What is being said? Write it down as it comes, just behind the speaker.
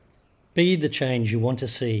Be the change you want to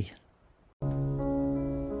see.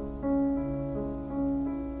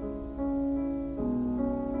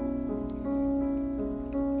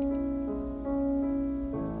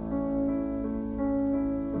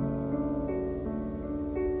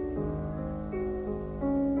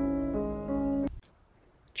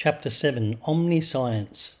 Chapter 7,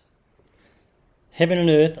 OMNISCIENCE. Heaven and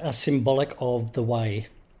earth are symbolic of the way.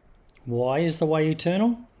 Why is the way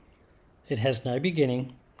eternal? It has no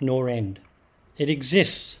beginning nor end. It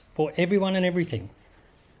exists for everyone and everything.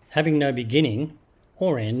 Having no beginning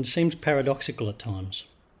or end seems paradoxical at times.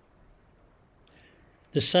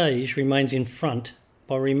 The sage remains in front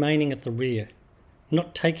by remaining at the rear,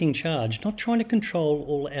 not taking charge, not trying to control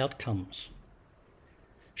all outcomes.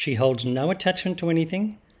 She holds no attachment to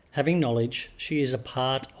anything. Having knowledge, she is a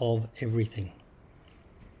part of everything.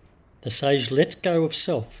 The sage lets go of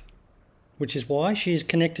self, which is why she is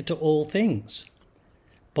connected to all things.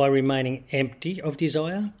 By remaining empty of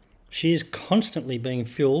desire, she is constantly being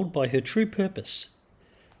filled by her true purpose.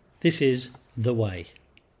 This is the way.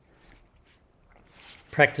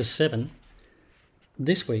 Practice 7.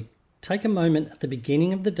 This week, take a moment at the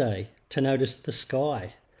beginning of the day to notice the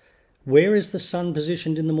sky. Where is the sun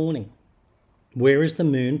positioned in the morning? Where is the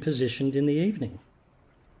moon positioned in the evening?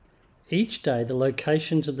 Each day the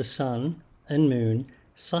locations of the sun and moon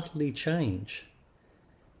subtly change.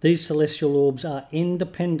 These celestial orbs are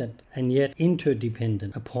independent and yet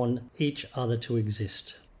interdependent upon each other to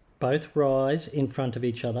exist. Both rise in front of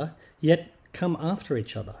each other, yet come after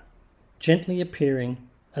each other, gently appearing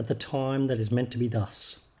at the time that is meant to be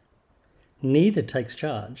thus. Neither takes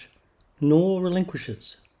charge, nor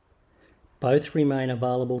relinquishes. Both remain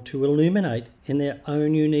available to illuminate in their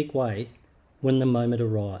own unique way when the moment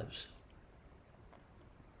arrives.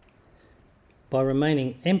 By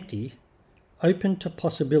remaining empty, open to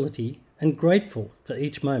possibility, and grateful for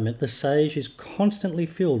each moment, the sage is constantly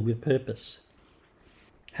filled with purpose.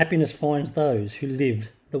 Happiness finds those who live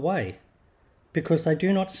the way, because they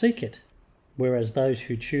do not seek it, whereas those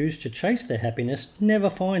who choose to chase their happiness never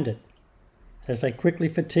find it, as they quickly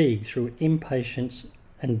fatigue through impatience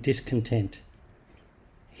and discontent.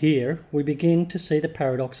 Here we begin to see the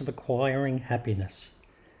paradox of acquiring happiness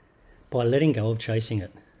by letting go of chasing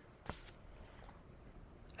it.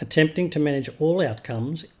 Attempting to manage all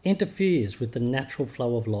outcomes interferes with the natural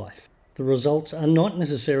flow of life. The results are not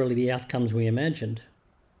necessarily the outcomes we imagined.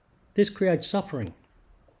 This creates suffering.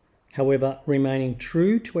 However, remaining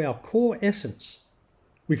true to our core essence,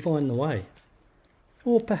 we find the way.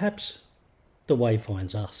 Or perhaps the way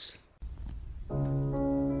finds us.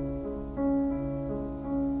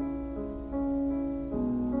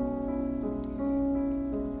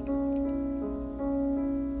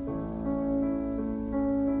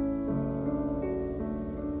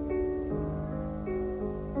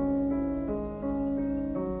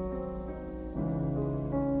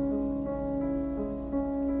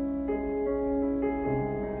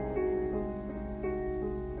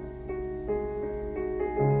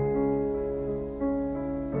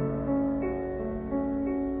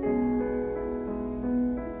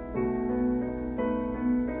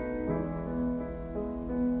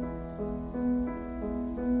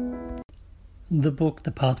 The book,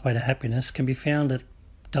 The Pathway to Happiness, can be found at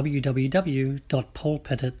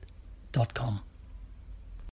www.paulpettit.com.